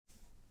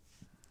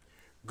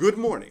Good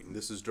morning.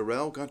 This is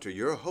Darrell Gunter,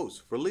 your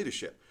host for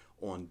Leadership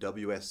on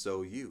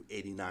WSOU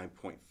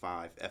 89.5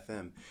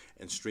 FM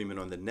and streaming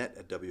on the net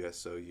at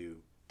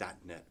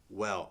WSOU.net.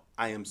 Well,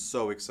 I am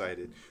so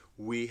excited.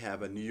 We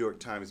have a New York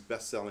Times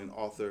best-selling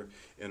author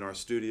in our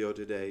studio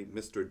today,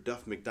 Mr.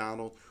 Duff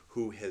McDonald,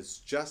 who has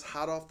just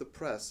hot off the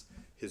press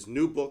his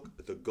new book,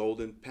 The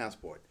Golden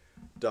Passport.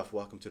 Duff,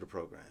 welcome to the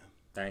program.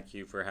 Thank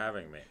you for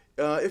having me.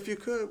 If you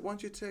could, why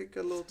don't you take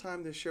a little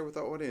time to share with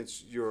our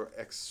audience your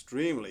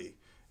extremely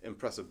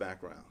impressive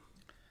background?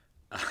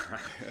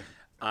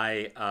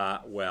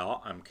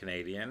 I'm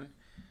Canadian.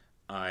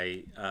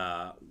 I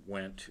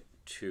went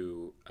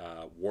to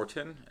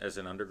Wharton as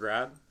an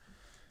undergrad,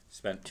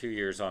 spent 2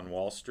 years on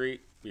Wall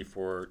Street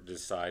before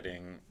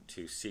deciding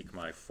to seek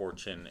my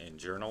fortune in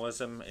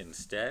journalism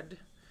instead.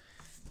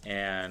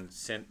 And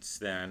since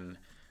then,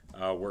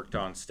 worked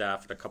on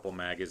staff at a couple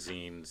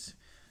magazines,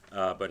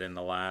 but in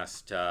the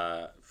last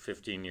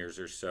 15 years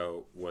or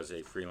so was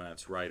a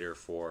freelance writer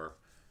for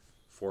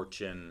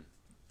Fortune,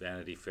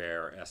 Vanity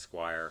Fair,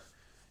 Esquire,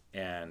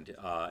 and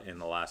in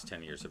the last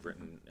 10 years I've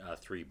written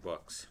 3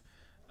 books.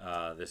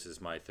 This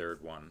is my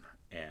third one,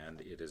 and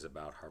it is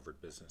about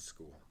Harvard Business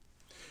School.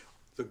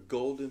 The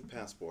Golden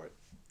Passport.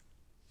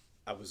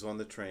 I was on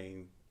the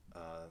train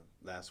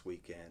last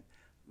weekend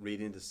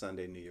reading the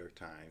Sunday New York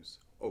Times.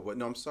 Or what?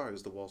 No, I'm sorry, it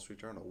was the Wall Street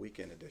Journal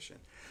weekend edition.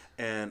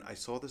 And I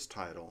saw this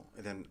title,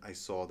 and then I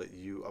saw that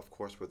you, of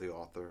course, were the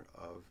author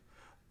of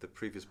the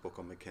previous book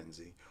on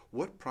McKinsey.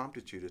 What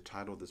prompted you to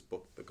title this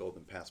book The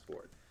Golden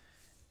Passport?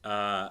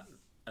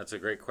 That's a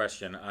great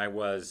question. I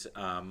was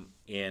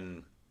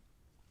in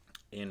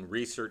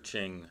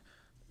researching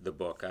the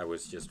book. I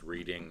was just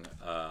reading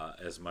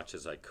as much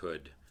as I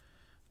could.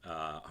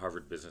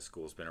 Harvard Business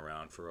School has been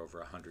around for over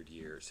 100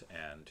 years,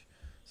 and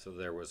so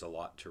there was a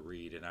lot to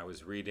read. And I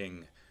was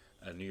reading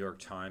a New York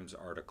Times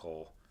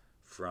article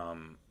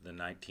from the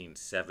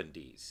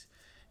 1970s,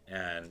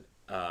 and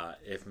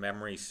if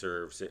memory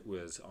serves, it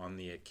was on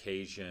the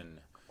occasion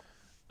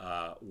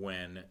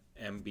when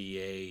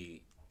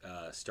MBA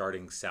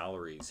starting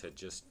salaries had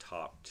just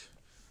topped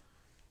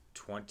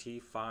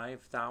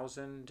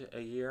 25,000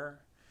 a year,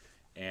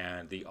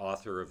 and the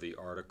author of the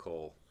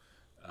article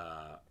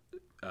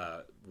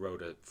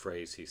wrote a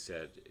phrase. He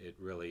said, "It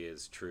really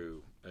is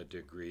true. A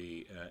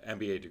degree,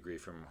 MBA degree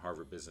from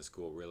Harvard Business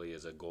School, really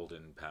is a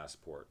golden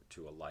passport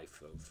to a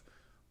life of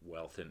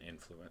wealth and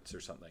influence,"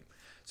 or something.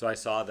 So I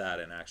saw that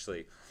and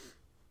actually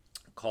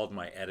called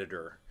my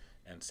editor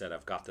and said,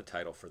 "I've got the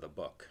title for the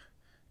book."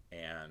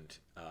 And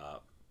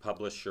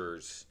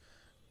publishers,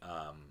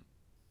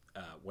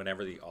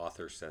 whenever the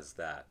author says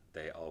that,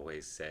 they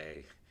always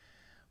say,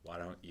 "Why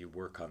don't you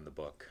work on the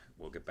book?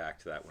 We'll get back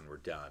to that when we're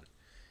done."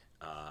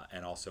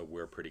 And also,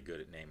 we're pretty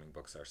good at naming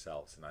books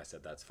ourselves. And I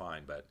said, "That's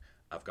fine, but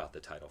I've got the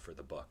title for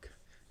the book."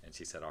 And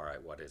she said, "All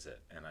right, what is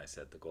it?" And I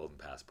said, "The Golden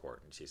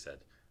Passport." And she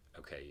said,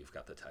 "Okay, you've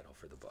got the title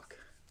for the book."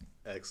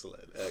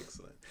 Excellent,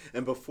 excellent.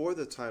 And before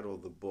the title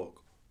of the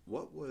book,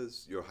 what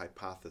was your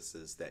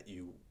hypothesis that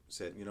you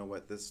said, you know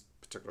what, this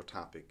particular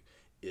topic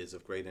is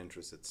of great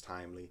interest, it's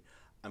timely,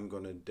 I'm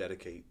going to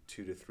dedicate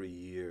 2 to 3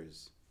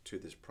 years to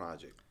this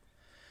project?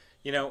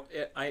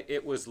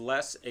 It was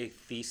less a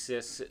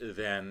thesis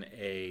than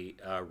a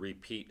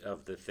repeat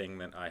of the thing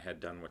that I had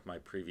done with my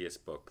previous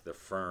book, The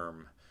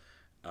Firm,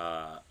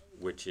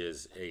 which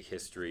is a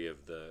history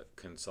of the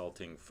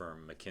consulting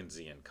firm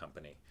McKinsey and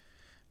Company.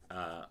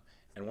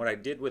 And what I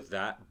did with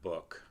that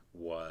book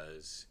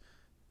was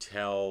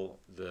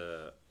tell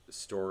the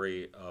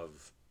story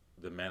of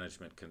the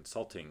management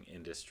consulting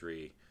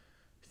industry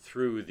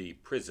through the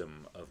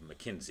prism of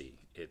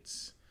McKinsey,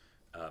 its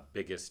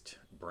biggest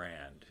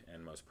brand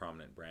and most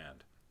prominent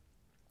brand.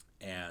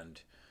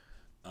 And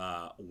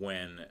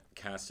when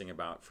casting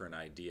about for an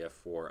idea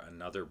for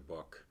another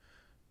book,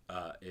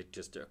 it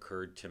just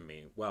occurred to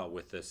me, well,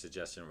 with the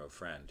suggestion of a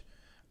friend,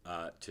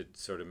 to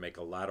sort of make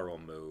a lateral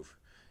move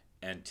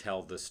and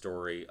tell the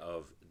story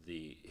of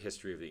the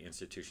history of the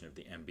institution of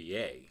the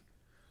MBA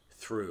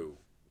through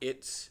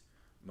its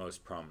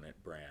most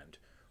prominent brand,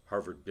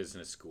 Harvard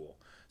Business School.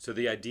 So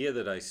the idea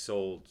that I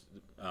sold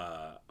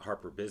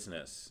Harper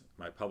Business,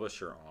 my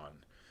publisher,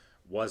 on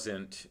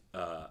wasn't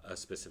a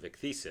specific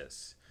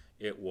thesis.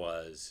 It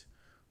was,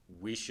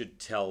 we should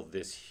tell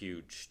this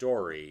huge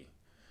story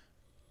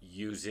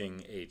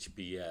using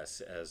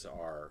HBS as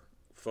our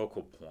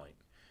focal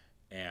point.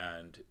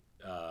 And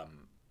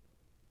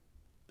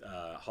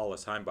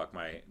Hollis Heimbach,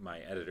 my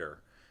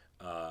editor,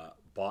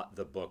 bought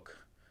the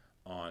book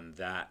on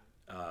that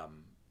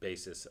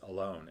basis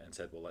alone and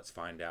said, well, let's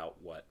find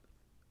out what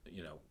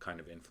kind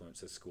of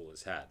influence this school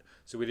has had.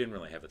 So we didn't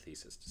really have a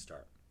thesis to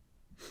start.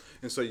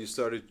 And so you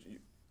started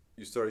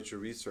your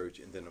research,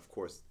 and then of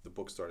course the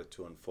book started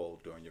to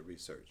unfold during your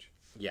research.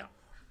 Yeah.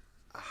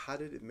 How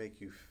did it make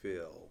you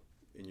feel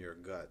in your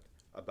gut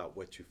about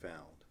what you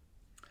found?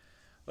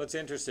 Well, it's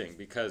interesting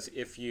because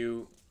if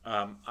you,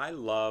 I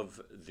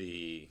love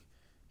the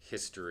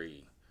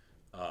history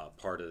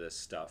part of this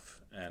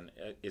stuff, and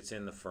it's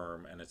in The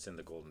Firm and it's in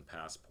The Golden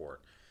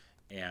Passport.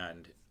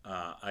 And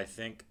I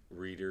think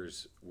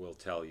readers will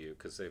tell you,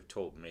 because they've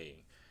told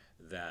me,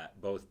 that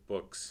both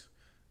books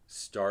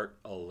start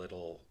a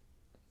little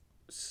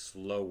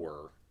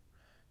slower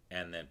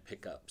and then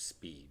pick up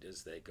speed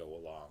as they go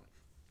along.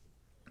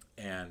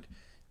 And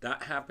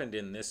that happened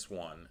in this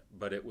one,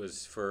 but it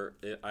was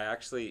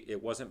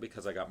it wasn't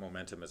because I got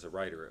momentum as a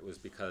writer. It was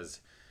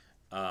because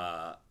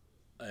a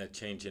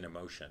change in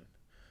emotion.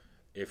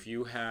 If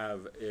you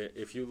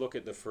look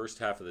at the first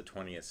half of the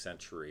 20th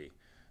century,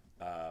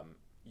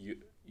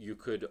 you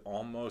could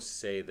almost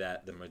say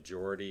that the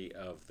majority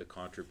of the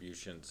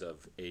contributions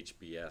of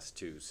HBS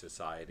to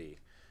society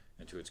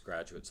and to its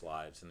graduates'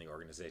 lives and the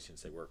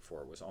organizations they work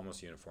for was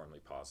almost uniformly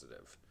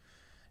positive.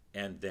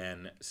 And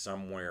then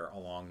somewhere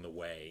along the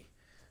way,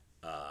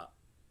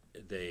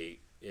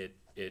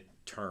 it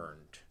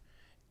turned,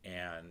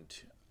 and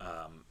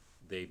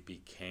they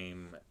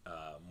became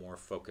more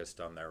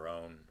focused on their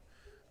own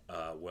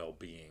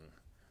well-being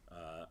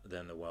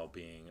than the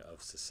well-being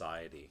of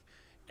society.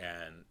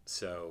 And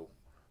so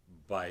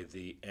by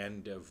the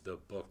end of the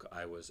book,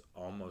 I was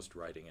almost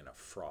writing in a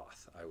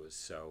froth. I was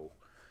so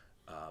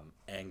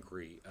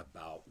angry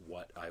about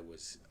what I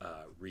was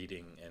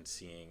reading and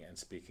seeing and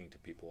speaking to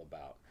people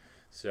about.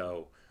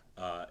 So,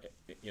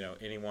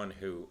 anyone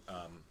who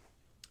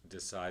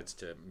decides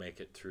to make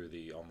it through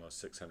the almost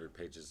 600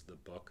 pages of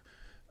the book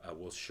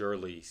will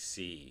surely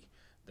see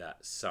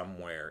that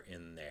somewhere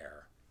in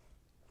there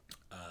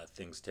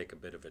things take a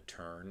bit of a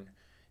turn,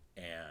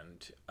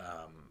 and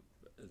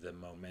the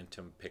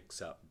momentum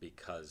picks up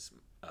because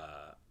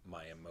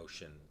my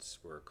emotions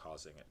were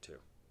causing it to.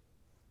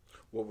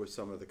 What were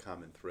some of the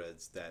common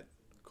threads that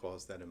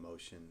caused that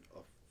emotion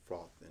of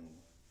froth and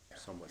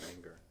somewhat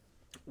anger?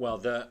 Well,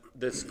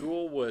 the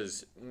school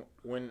was,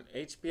 when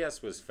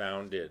HBS was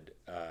founded,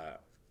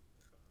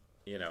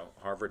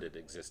 Harvard had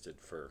existed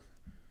for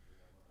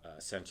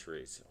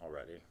centuries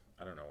already.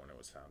 I don't know when it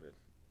was founded,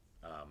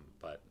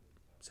 but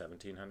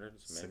 1700s maybe?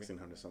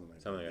 1600, something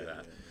like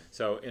that. Yeah.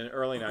 So in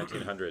early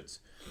 1900s,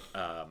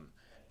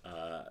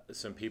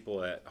 some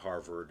people at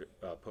Harvard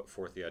put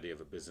forth the idea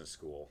of a business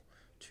school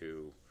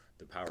to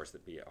the powers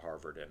that be at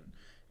Harvard,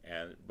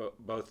 and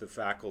both the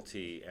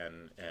faculty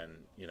and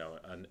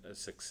a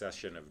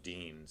succession of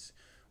deans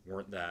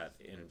weren't that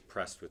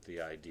impressed with the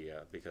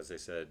idea, because they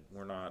said,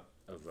 we're not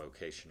a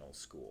vocational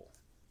school.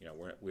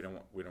 We don't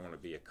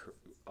want to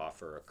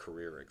offer a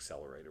career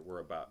accelerator.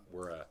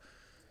 We're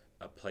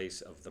a place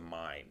of the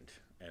mind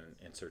and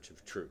in search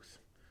of truth.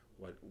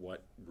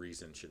 What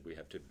reason should we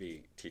have to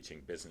be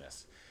teaching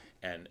business?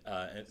 And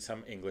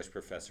some English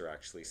professor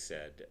actually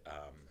said,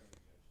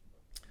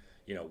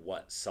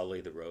 what, sully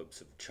the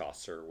robes of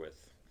Chaucer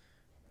with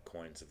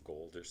coins of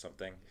gold or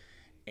something?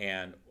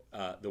 And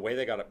the way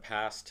they got it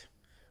past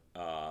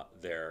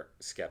their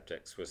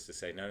skeptics was to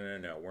say,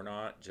 no, we're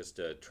not just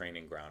a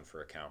training ground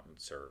for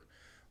accountants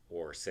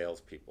or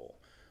salespeople.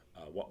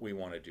 What we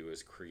want to do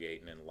is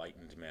create an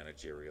enlightened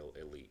managerial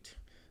elite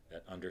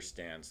that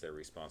understands their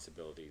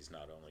responsibilities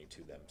not only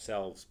to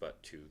themselves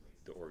but to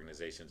the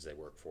organizations they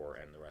work for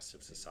and the rest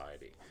of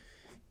society.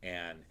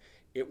 And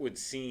it would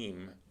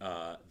seem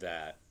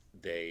that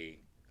they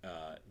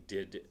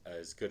did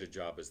as good a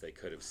job as they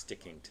could of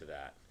sticking to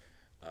that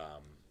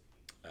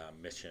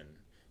mission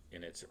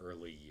in its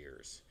early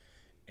years.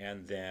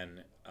 And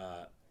then,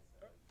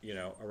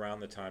 around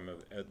the time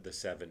of the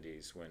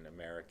 70s, when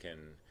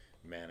American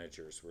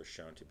managers were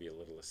shown to be a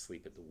little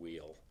asleep at the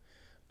wheel,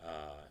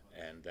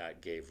 and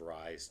that gave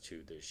rise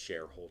to the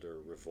shareholder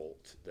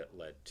revolt that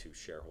led to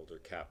shareholder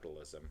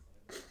capitalism,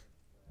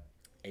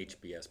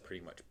 HBS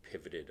pretty much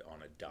pivoted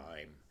on a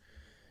dime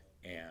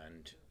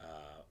and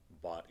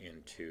bought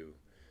into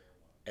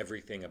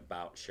everything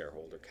about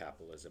shareholder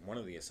capitalism, one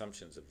of the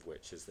assumptions of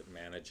which is that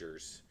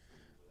managers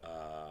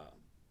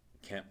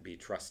can't be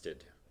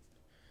trusted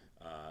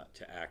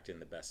to act in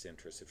the best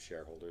interests of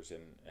shareholders,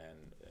 and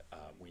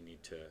we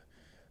need to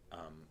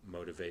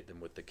motivate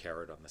them with the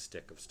carrot on the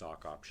stick of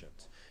stock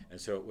options. And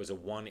so it was a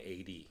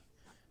 180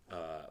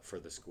 for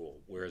the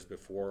school, whereas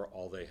before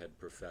all they had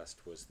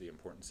professed was the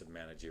importance of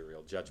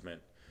managerial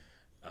judgment.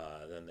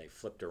 Then they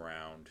flipped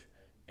around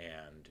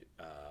and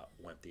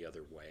went the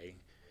other way,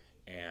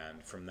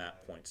 and from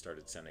that point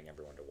started sending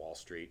everyone to Wall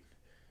Street,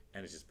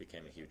 and it just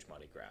became a huge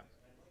money grab.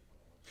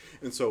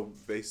 And so,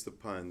 based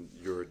upon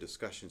your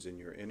discussions in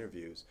your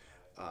interviews,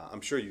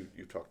 I'm sure you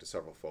talked to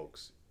several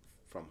folks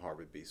from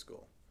Harvard B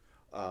School.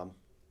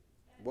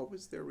 What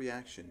was their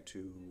reaction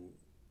to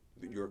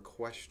your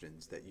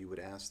questions that you would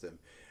ask them?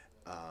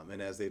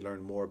 And as they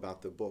learned more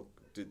about the book,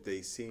 did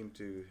they seem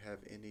to have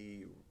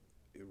any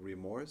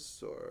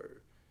remorse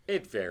or?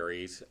 It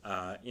varies.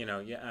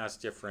 You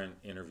ask different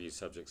interview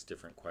subjects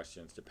different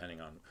questions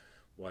depending on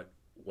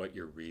what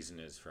your reason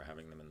is for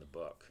having them in the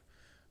book,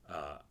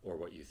 or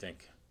what you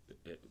think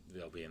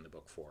they'll be in the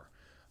book for.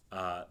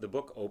 The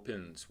book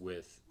opens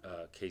with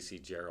Casey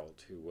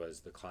Gerald, who was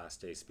the Class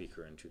Day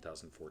speaker in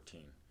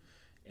 2014.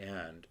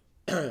 And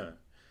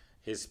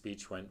his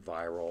speech went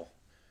viral.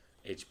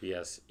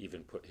 HBS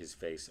even put his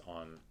face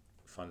on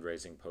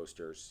fundraising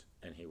posters,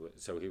 and he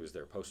was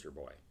their poster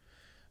boy.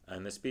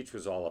 And the speech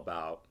was all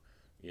about,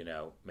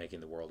 making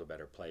the world a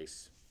better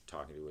place,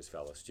 talking to his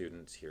fellow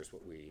students. Here's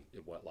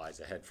what lies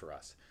ahead for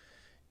us.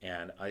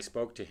 And I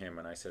spoke to him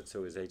and I said,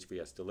 so is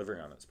HBS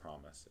delivering on its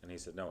promise? And he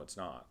said, no, it's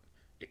not.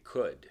 It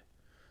could.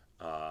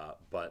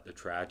 But the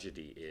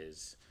tragedy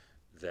is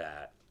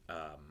that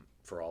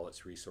for all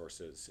its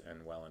resources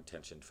and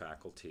well-intentioned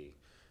faculty,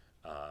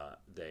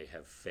 they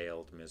have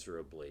failed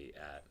miserably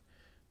at,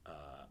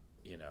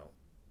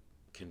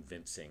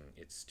 convincing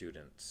its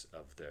students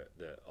of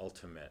the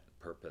ultimate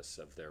purpose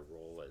of their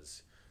role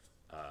as,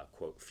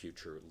 quote,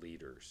 future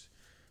leaders.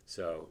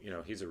 So,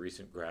 he's a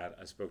recent grad.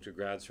 I spoke to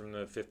grads from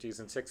the 50s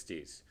and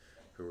 60s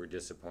who were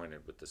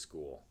disappointed with the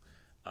school.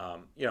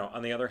 On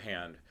the other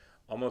hand,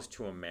 almost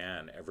to a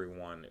man,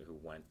 everyone who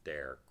went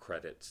there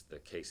credits the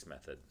case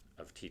method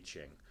of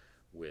teaching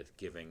with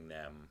giving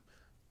them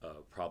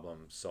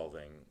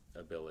problem-solving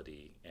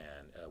ability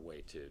and a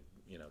way to,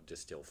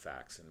 distill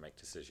facts and make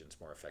decisions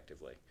more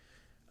effectively.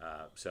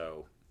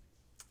 So,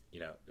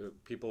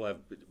 people have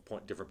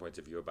different points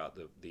of view about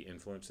the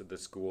influence of the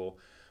school,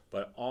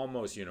 but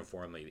almost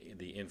uniformly,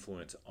 the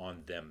influence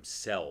on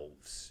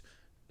themselves,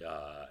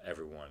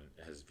 everyone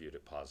has viewed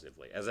it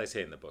positively. As I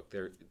say in the book,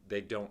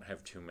 they don't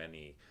have too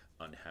many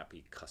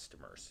unhappy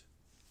customers.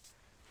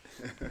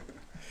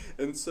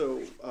 And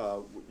so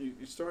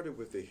you started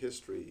with the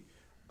history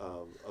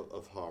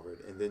of Harvard,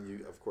 and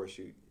then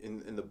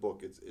in the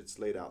book it's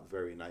laid out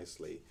very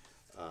nicely,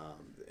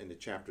 and the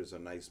chapters are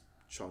nice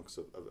chunks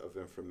of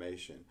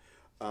information.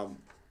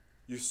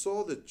 You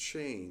saw the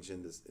change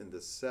in the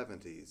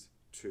 70s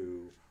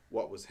to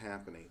what was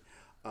happening.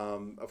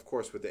 Of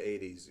course, with the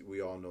 80s,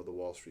 we all know the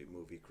Wall Street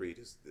movie, Greed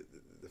is,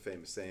 the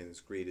famous saying is,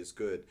 greed is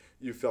good.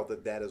 You felt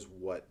that is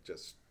what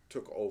just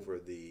took over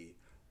the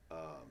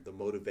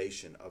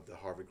motivation of the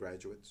Harvard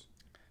graduates?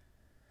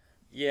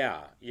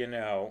 Yeah,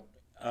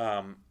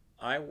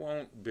 I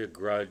won't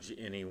begrudge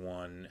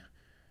anyone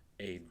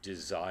a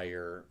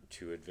desire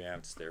to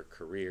advance their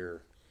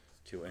career,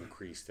 to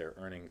increase their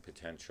earning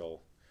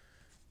potential.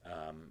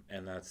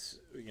 And that's,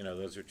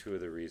 those are two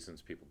of the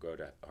reasons people go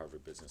to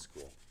Harvard Business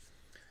School.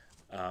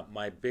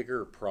 My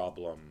bigger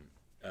problem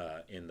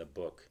in the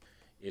book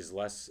is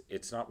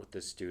it's not with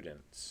the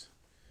students,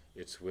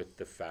 it's with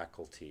the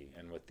faculty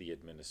and with the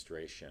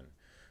administration,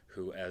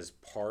 who, as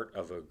part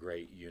of a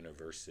great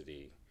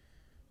university,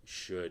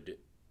 should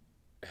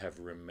have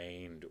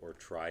remained or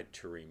tried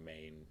to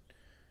remain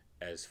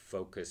as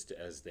focused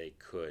as they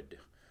could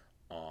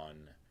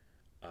on,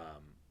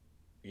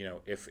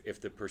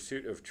 if the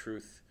pursuit of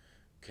truth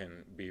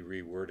can be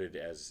reworded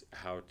as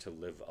how to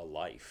live a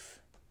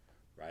life,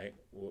 right?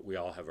 We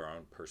all have our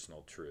own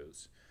personal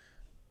truths.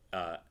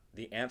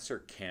 The answer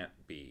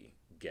can't be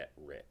get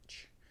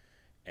rich,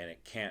 and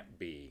it can't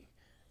be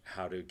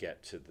how to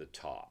get to the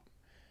top.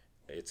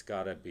 It's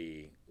got to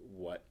be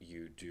what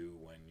you do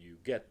when you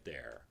get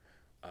there.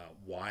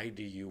 Why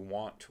do you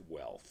want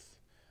wealth?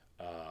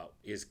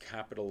 Is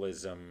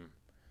capitalism,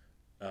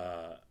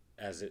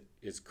 as it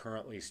is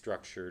currently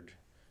structured,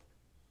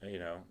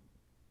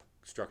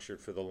 structured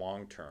for the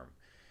long term?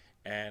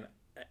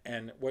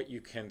 And what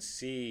you can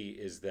see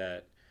is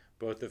that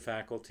both the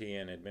faculty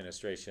and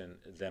administration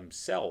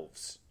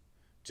themselves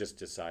just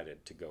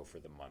decided to go for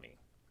the money.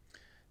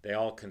 They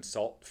all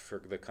consult for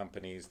the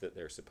companies that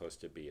they're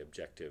supposed to be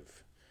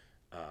objective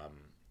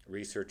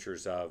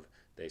researchers of.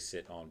 They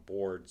sit on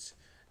boards.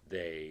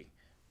 They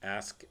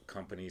ask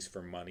companies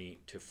for money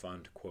to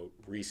fund, quote,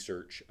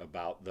 research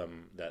about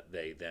them that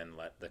they then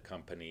let the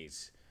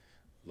companies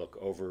look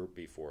over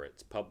before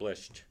it's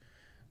published.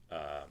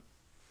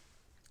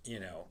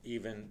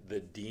 Even the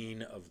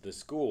dean of the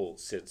school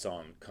sits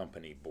on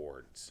company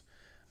boards.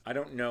 I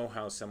don't know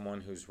how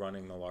someone who's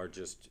running the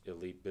largest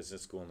elite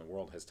business school in the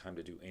world has time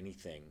to do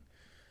anything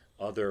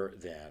other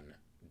than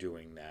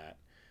doing that.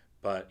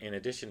 But in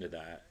addition to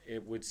that,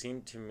 it would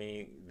seem to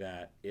me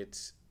that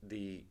it's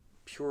the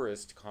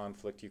purest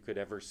conflict you could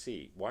ever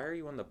see. Why are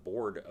you on the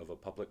board of a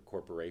public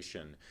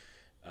corporation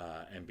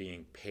and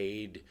being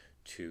paid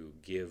to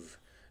give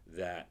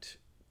that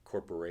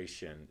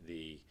corporation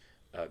the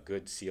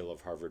good seal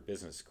of Harvard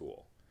Business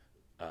School?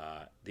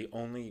 The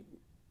only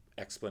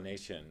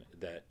explanation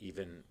that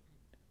even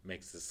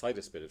makes the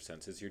slightest bit of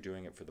sense is you're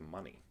doing it for the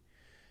money.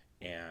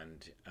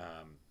 And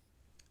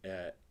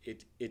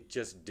it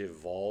just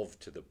devolved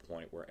to the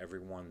point where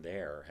everyone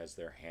there has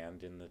their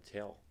hand in the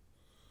till.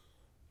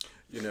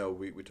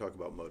 We talk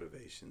about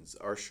motivations.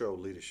 Our show,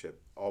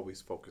 Leadership,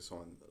 always focus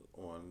on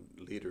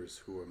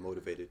leaders who are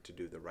motivated to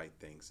do the right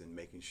things and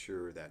making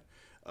sure that,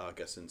 I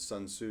guess in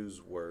Sun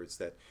Tzu's words,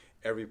 that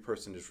every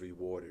person is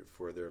rewarded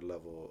for their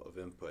level of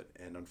input.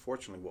 And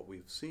unfortunately, what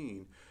we've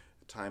seen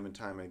time and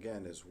time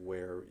again is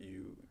where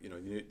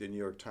the New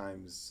York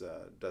Times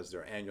does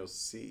their annual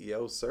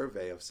CEO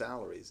survey of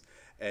salaries,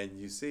 and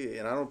you see,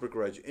 and I don't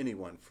begrudge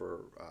anyone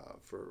for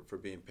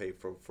being paid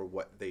for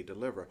what they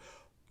deliver,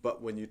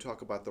 but when you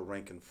talk about the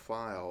rank and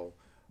file,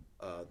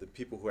 the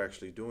people who are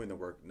actually doing the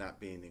work not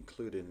being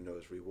included in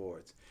those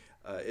rewards,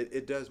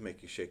 it does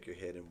make you shake your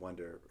head and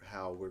wonder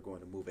how we're going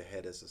to move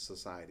ahead as a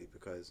society,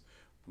 because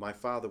My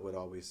father would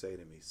always say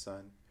to me,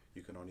 son,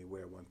 you can only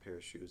wear one pair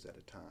of shoes at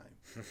a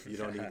time. You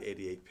don't need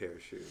 88 pair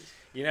of shoes.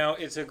 You know,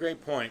 it's a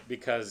great point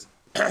because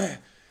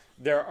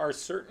there are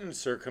certain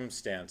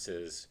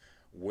circumstances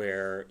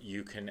where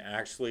you can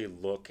actually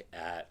look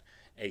at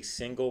a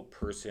single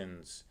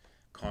person's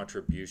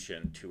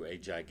contribution to a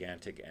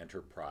gigantic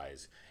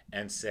enterprise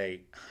and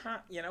say, huh,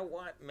 you know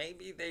what,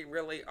 maybe they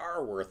really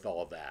are worth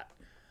all that.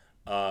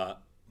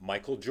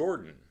 Michael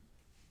Jordan,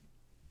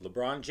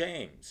 LeBron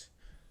James,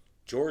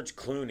 George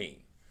Clooney,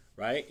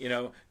 right? You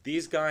know,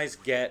 these guys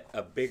get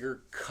a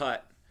bigger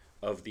cut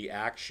of the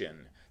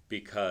action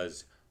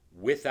because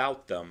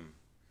without them,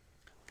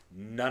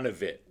 none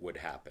of it would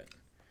happen.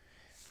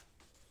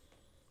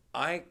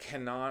 I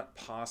cannot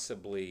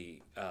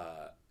possibly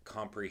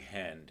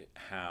comprehend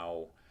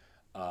how,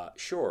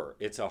 sure,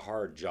 it's a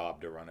hard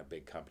job to run a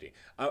big company.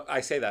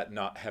 I say that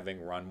not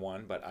having run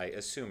one, but I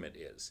assume it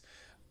is.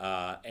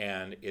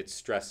 And it's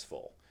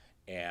stressful.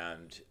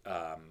 And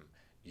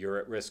you're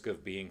at risk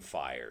of being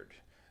fired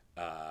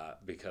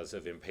because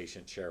of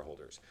impatient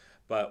shareholders.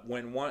 But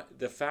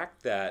the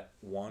fact that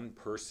one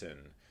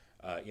person,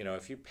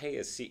 if you pay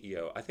a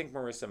CEO, I think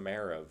Marissa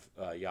Mayer of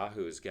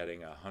Yahoo is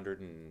getting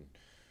 100 and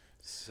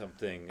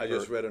something. I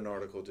just read an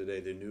article today.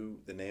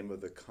 The name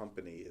of the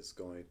company is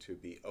going to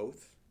be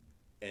Oath,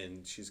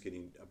 and she's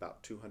getting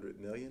about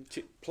 200 million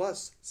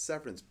plus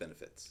severance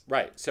benefits.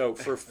 Right. So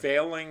for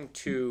failing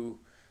to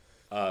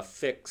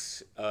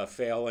fix a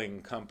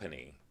failing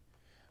company,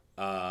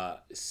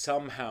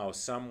 somehow,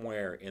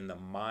 somewhere in the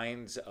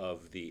minds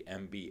of the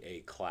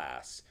MBA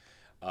class,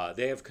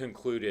 they have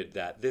concluded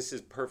that this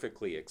is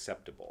perfectly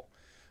acceptable.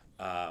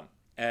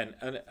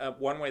 And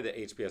one way that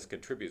HBS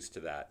contributes to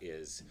that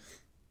is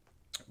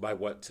by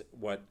what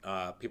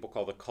people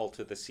call the cult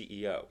of the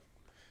CEO.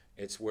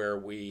 It's where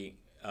we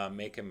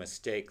make a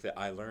mistake that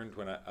I learned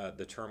when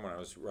the term when I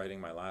was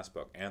writing my last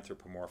book,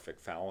 anthropomorphic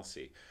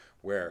fallacy,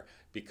 where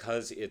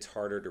because it's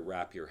harder to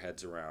wrap your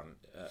heads around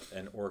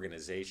an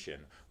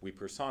organization, we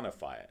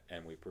personify it,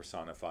 and we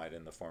personify it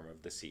in the form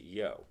of the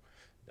CEO.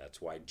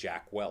 That's why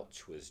Jack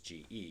Welch was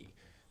GE.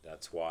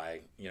 That's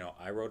why,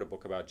 I wrote a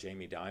book about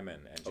Jamie Dimon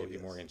and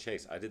JP Morgan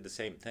Chase. I did the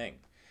same thing.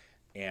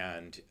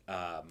 And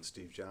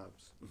Steve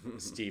Jobs.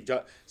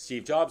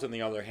 Steve Jobs, on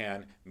the other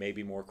hand, may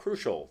be more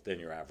crucial than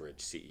your average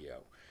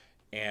CEO.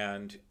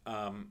 And,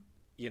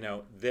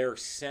 their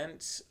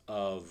sense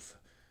of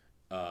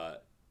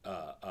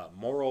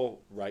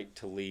moral right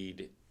to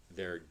lead,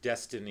 their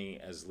destiny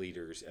as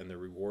leaders, and the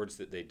rewards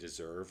that they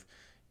deserve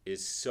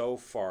is so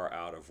far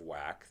out of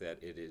whack that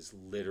it is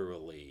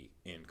literally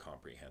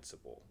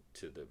incomprehensible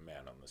to the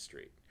man on the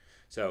street.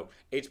 So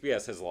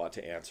HBS has a lot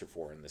to answer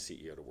for in the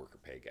CEO to worker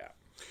pay gap.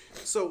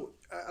 So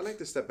I'd like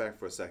to step back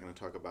for a second and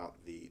talk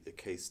about the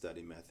case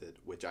study method,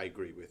 which I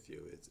agree with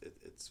you.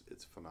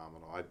 It's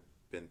phenomenal. I've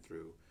been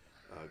through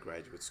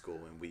graduate school,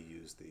 and we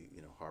use the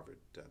Harvard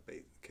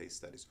case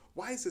studies.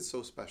 Why is it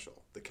so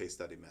special, the case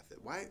study method?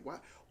 Why?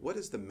 What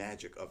is the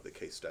magic of the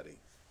case study?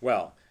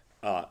 Well,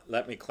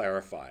 let me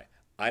clarify.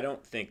 I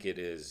don't think it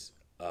is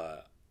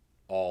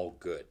all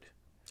good.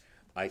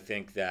 I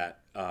think that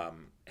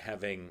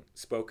having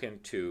spoken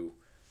to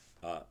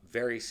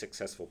very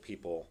successful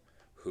people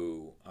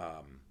who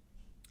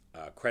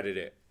credit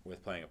it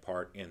with playing a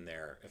part in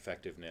their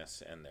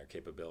effectiveness and their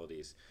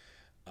capabilities,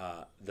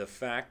 the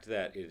fact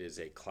that it is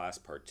a class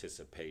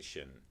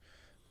participation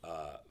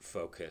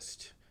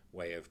focused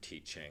way of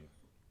teaching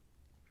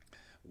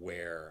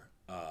where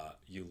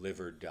you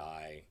live or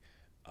die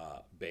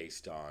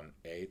based on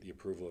the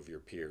approval of your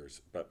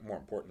peers, but more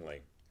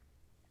importantly,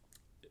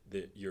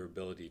 your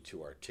ability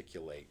to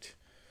articulate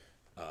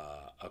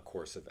a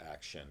course of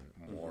action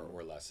more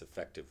or less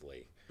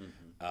effectively.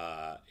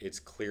 It's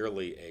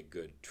clearly a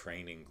good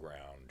training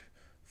ground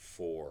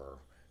for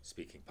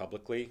speaking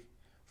publicly,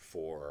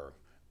 for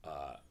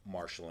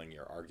marshaling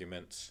your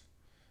arguments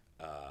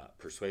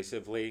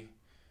persuasively,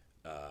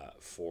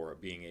 for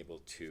being able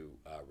to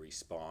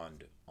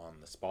respond on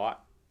the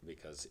spot,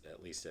 because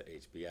at least at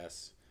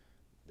HBS,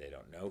 they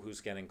don't know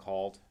who's getting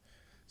called.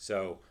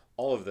 So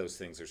all of those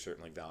things are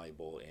certainly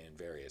valuable in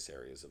various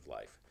areas of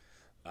life.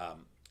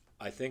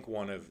 I think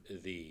one of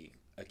the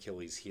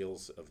Achilles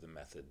heels of the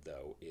method,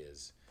 though,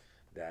 is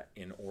that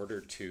in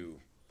order to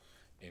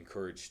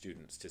encourage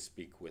students to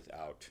speak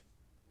without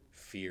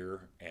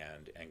fear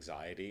and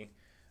anxiety,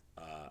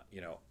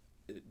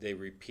 they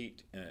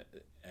repeat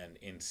and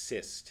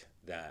insist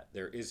that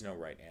there is no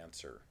right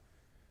answer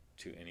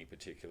to any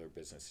particular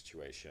business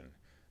situation.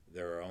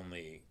 There are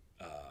only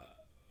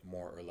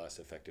more or less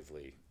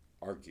effectively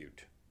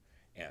argued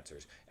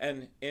answers.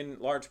 And in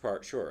large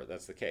part, sure,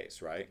 that's the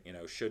case, right?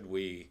 Should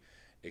we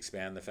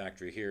expand the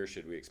factory here?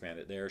 Should we expand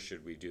it there?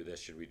 Should we do this?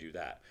 Should we do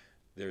that?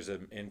 There's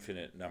an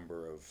infinite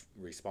number of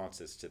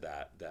responses to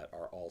that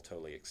are all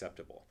totally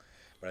acceptable.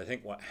 But I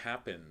think what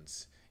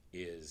happens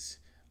is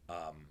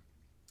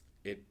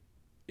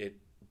it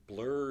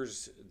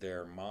blurs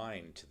their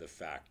mind to the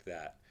fact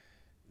that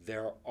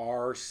there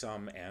are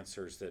some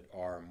answers that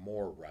are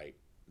more right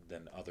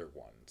than other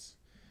ones.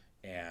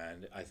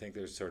 And I think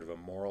there's sort of a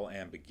moral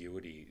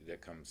ambiguity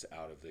that comes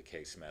out of the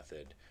case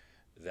method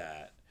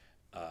that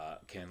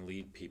can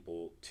lead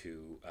people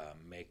to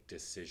make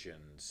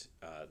decisions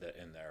that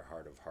in their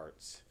heart of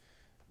hearts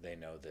they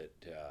know that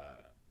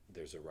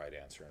there's a right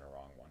answer and a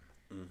wrong one.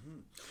 Mm-hmm.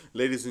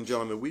 Ladies and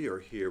gentlemen, we are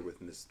here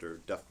with Mr.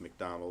 Duff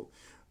McDonald,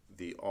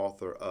 the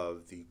author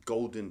of The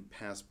Golden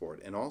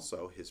Passport, and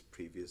also his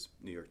previous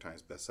New York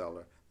Times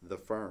bestseller, The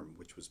Firm,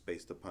 which was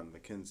based upon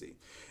McKinsey.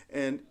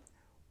 And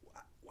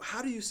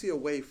how do you see a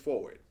way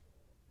forward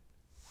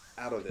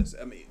out of this?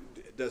 I mean,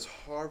 does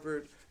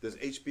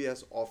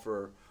HBS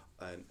offer,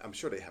 I'm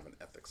sure they have an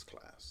ethics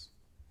class.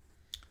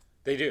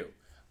 They do.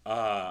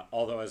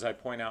 Although, as I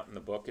point out in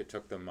the book, it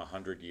took them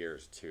 100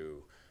 years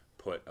to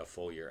put a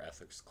full year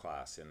ethics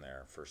class in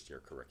their first year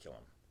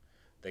curriculum.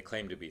 They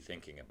claim to be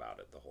thinking about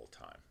it the whole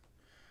time.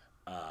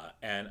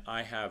 And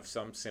I have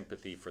some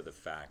sympathy for the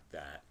fact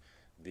that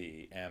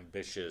the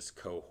ambitious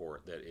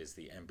cohort that is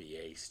the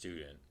MBA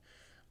student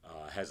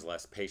has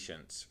less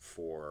patience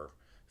for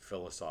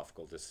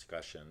philosophical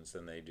discussions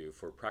than they do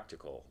for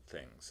practical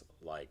things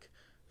like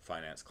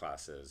finance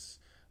classes,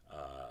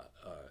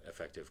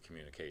 effective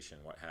communication,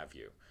 what have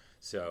you.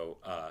 So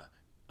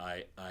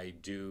I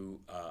do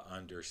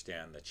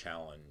understand the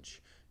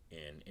challenge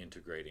in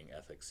integrating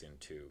ethics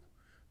into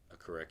a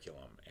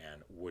curriculum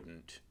and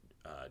wouldn't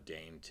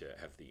deign to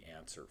have the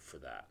answer for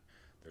that.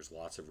 There's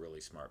lots of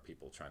really smart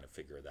people trying to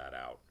figure that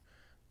out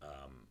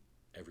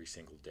every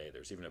single day.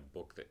 There's even a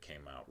book that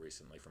came out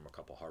recently from a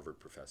couple Harvard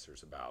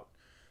professors about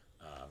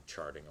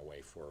charting a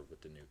way forward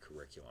with the new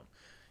curriculum.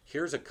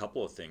 Here's a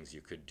couple of things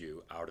you could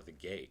do out of the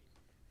gate.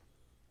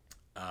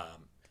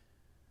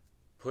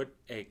 Put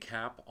a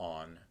cap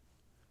on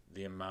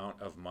the amount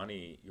of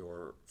money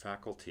your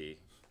faculty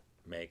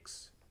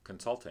makes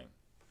consulting.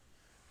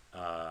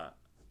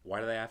 Why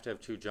do they have to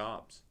have two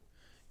jobs?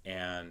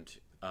 And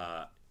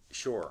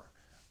sure,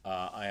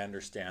 I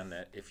understand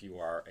that if you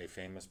are a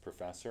famous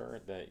professor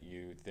that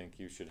you think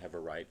you should have a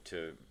right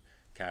to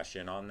cash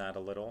in on that a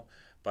little,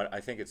 but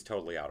I think it's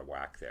totally out of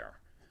whack there.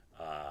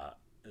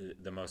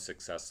 The most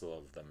successful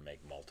of them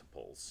make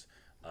multiples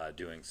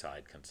doing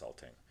side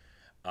consulting.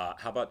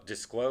 How about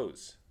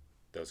disclose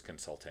those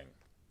consulting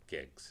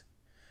gigs?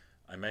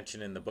 I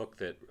mentioned in the book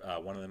that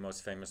one of the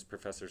most famous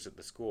professors at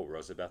the school,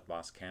 Rosabeth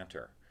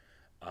Moss-Cantor,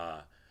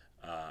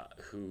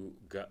 who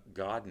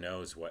God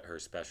knows what her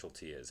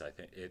specialty is. I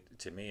think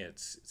to me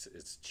it's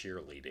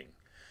cheerleading.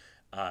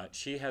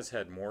 She has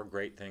had more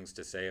great things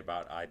to say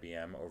about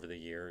IBM over the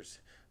years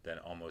than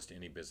almost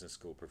any business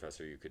school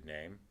professor you could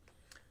name.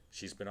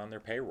 She's been on their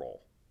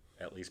payroll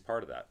at least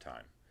part of that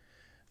time.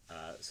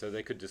 So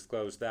they could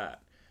disclose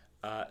that.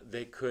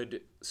 They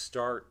could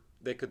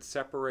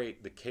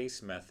separate the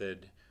case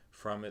method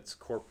from its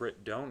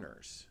corporate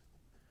donors,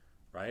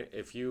 right?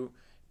 If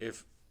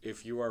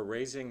you are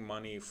raising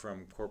money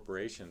from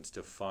corporations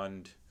to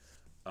fund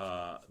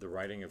the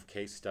writing of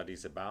case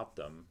studies about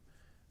them,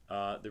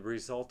 the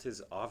result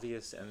is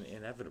obvious and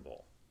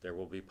inevitable. There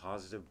will be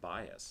positive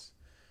bias.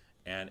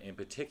 And in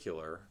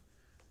particular,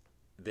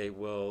 they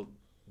will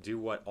do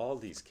what all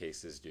these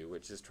cases do,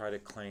 which is try to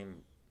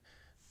claim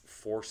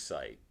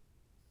foresight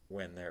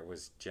when there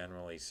was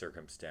generally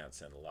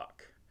circumstance and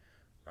luck,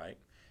 right?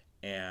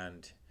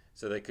 And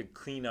so they could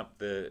clean up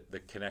the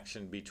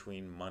connection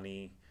between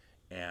money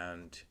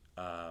and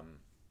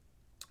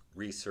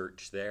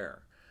research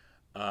there.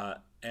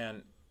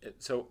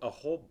 So a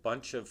whole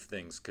bunch of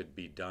things could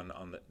be done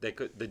on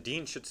the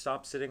dean should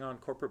stop sitting on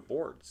corporate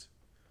boards.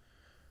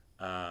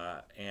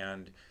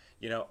 And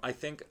I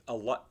think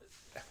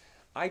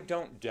I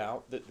don't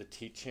doubt that the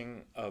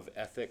teaching of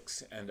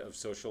ethics and of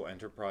social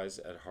enterprise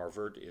at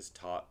Harvard is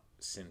taught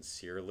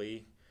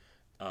sincerely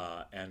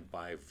and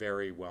by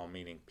very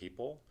well-meaning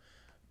people.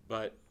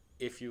 But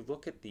if you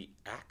look at the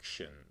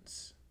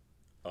actions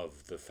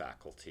of the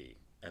faculty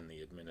and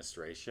the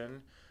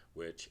administration,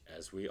 which,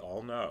 as we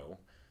all know,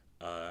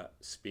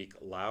 speak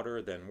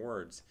louder than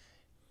words,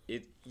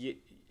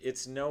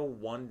 it's no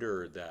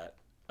wonder that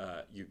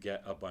you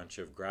get a bunch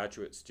of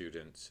graduate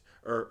students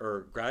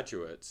or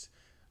graduates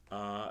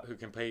who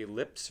can pay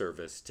lip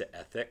service to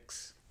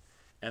ethics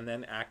and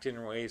then act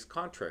in ways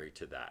contrary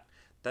to that.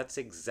 That's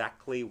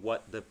exactly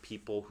what the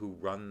people who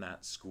run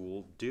that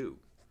school do.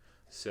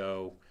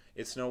 So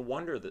it's no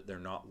wonder that they're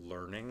not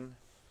learning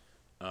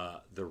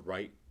the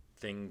right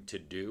thing to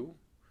do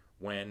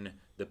when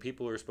the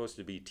people who are supposed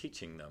to be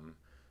teaching them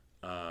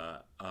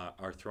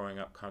are throwing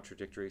up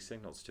contradictory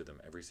signals to them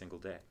every single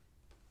day.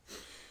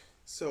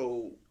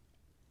 So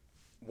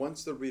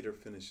once the reader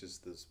finishes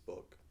this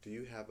book, do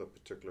you have a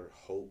particular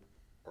hope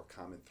or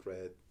common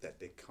thread that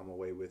they come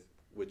away with,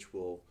 which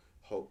will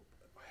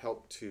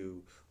help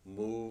to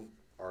move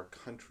our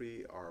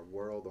country, our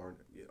world, or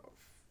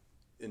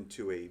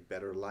into a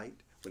better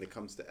light when it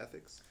comes to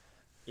ethics?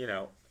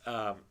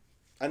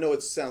 I know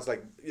it sounds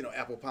like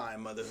apple pie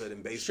and motherhood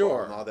and baseball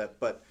sure. And all that,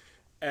 but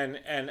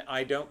and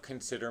I don't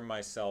consider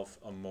myself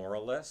a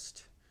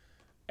moralist,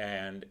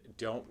 and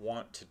don't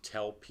want to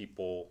tell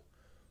people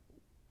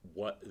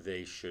what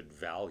they should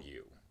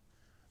value.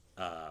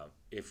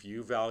 if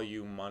you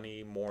value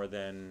money more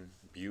than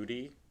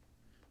beauty,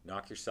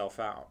 knock yourself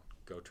out.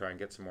 Go try and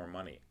get some more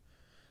money.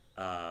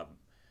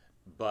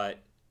 But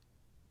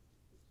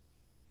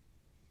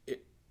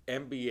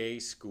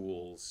MBA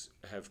schools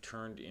have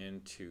turned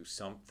into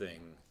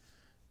something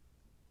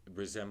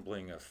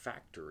resembling a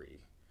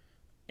factory.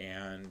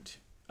 And,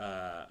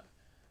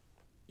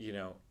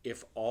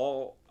 if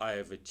all I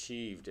have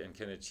achieved and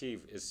can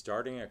achieve is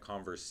starting a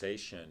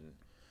conversation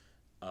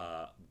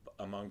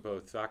among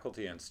both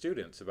faculty and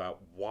students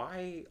about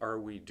why are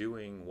we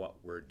doing what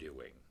we're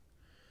doing,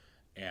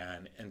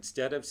 and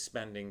instead of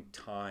spending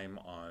time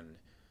on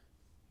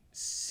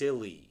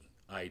silly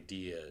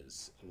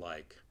ideas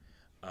like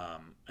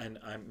and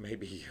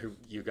maybe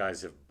you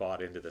guys have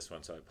bought into this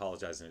one, so I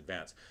apologize in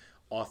advance.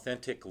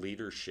 Authentic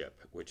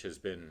leadership, which has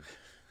been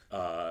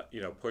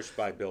pushed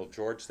by Bill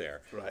George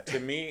there, Right. to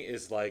me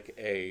is like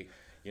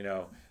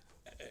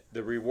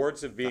the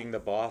rewards of being the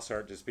boss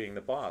aren't just being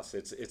the boss.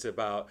 It's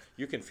about,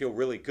 you can feel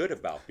really good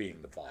about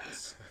being the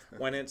boss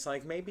when it's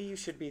like maybe you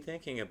should be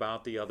thinking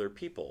about the other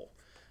people.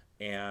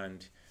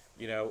 And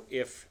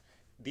if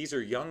these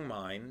are young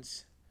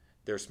minds,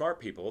 they're smart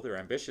people, they're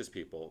ambitious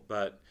people,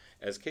 but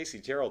as Casey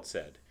Gerald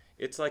said,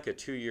 it's like a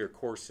 2-year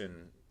course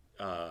in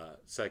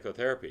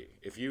psychotherapy.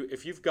 If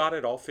you've got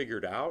it all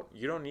figured out,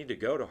 you don't need to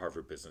go to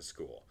Harvard Business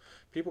School.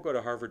 People go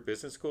to Harvard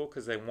Business School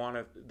because they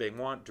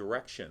want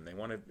direction. They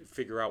want to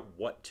figure out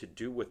what to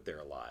do with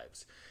their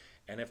lives.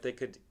 And if they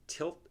could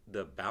tilt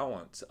the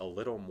balance a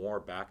little more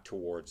back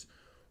towards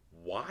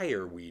why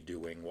are we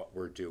doing what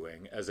we're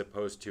doing, as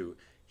opposed to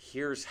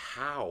here's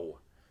how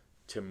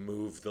to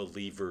move the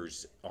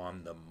levers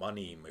on the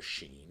money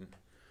machine,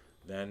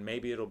 then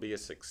maybe it'll be a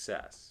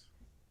success.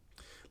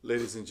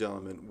 Ladies and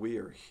gentlemen, we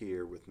are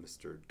here with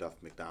Mr. Duff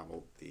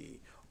McDonald, the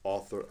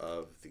author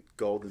of The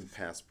Golden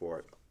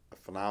Passport, a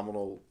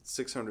phenomenal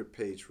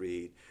 600-page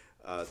read.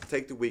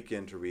 Take the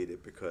weekend to read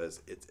it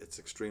because it's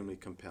extremely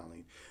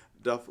compelling.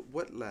 Duff,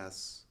 what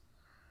last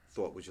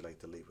thought would you like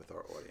to leave with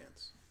our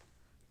audience?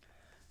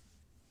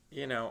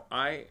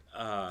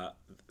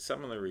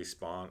 Some of the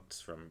response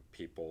from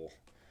people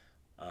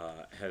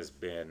has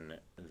been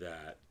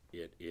that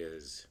it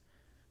is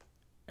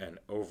an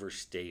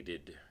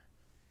overstated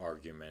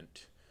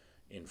argument,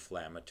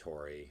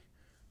 inflammatory,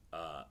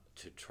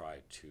 to try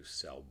to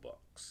sell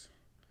books.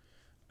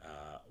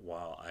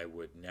 While I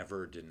would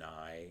never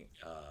deny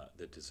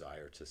the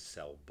desire to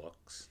sell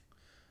books,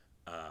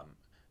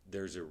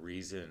 there's a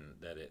reason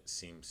that it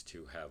seems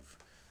to have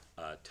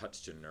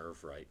touched a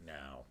nerve right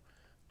now.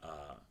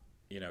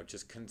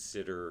 Just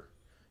consider,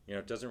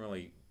 it doesn't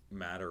really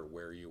matter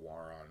where you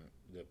are on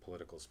the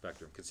political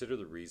spectrum. Consider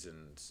the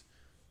reasons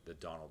that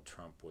Donald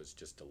Trump was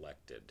just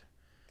elected.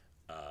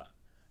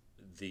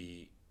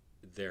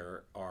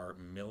 There are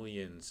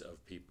millions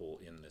of people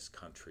in this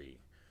country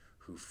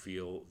who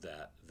feel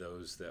that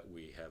those that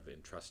we have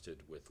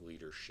entrusted with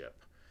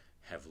leadership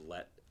have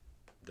let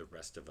the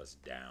rest of us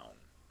down.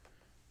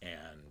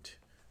 And,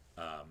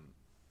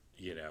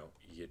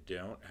 you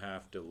don't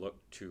have to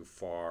look too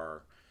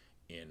far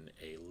in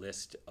a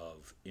list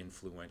of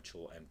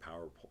influential and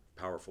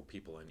powerful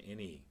people in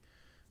any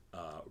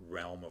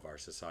realm of our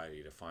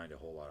society to find a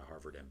whole lot of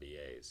Harvard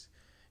MBAs.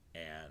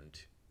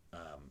 And,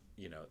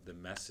 the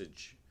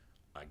message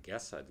I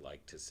guess I'd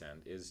like to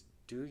send is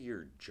do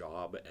your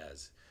job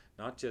as,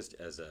 not just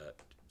as a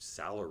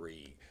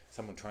salary,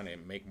 someone trying to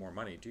make more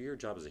money, do your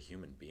job as a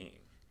human being.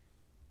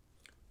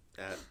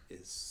 That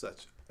is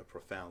such a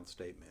profound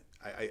statement.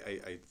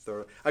 I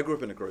grew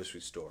up in a grocery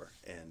store,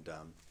 and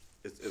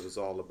it was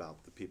all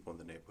about the people in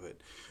the neighborhood.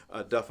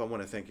 Duff, I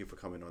want to thank you for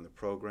coming on the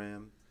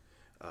program.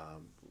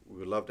 We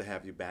would love to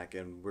have you back,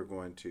 and we're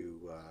going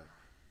to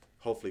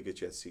hopefully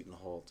get you at Seton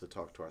Hall to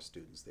talk to our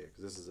students there,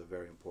 because this is a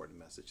very important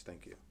message.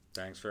 Thank you.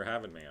 Thanks for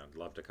having me. I'd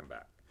love to come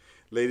back.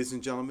 Ladies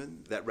and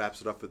gentlemen, that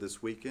wraps it up for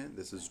this weekend.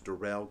 This is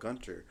Darrell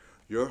Gunter,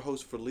 your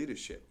host for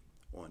Leadership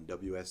on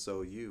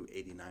WSOU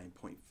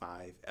 89.5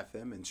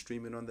 FM and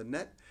streaming on the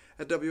net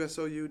at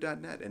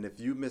WSOU.net. And if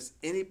you miss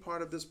any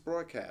part of this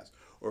broadcast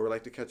or would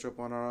like to catch up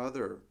on our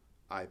other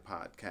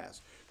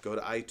iPodcasts, go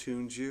to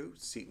iTunes U,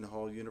 Seton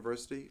Hall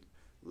University,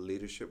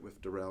 Leadership with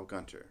Darrell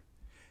Gunter.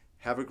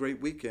 Have a great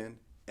weekend,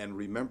 and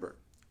remember,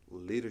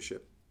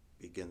 leadership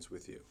begins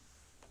with you.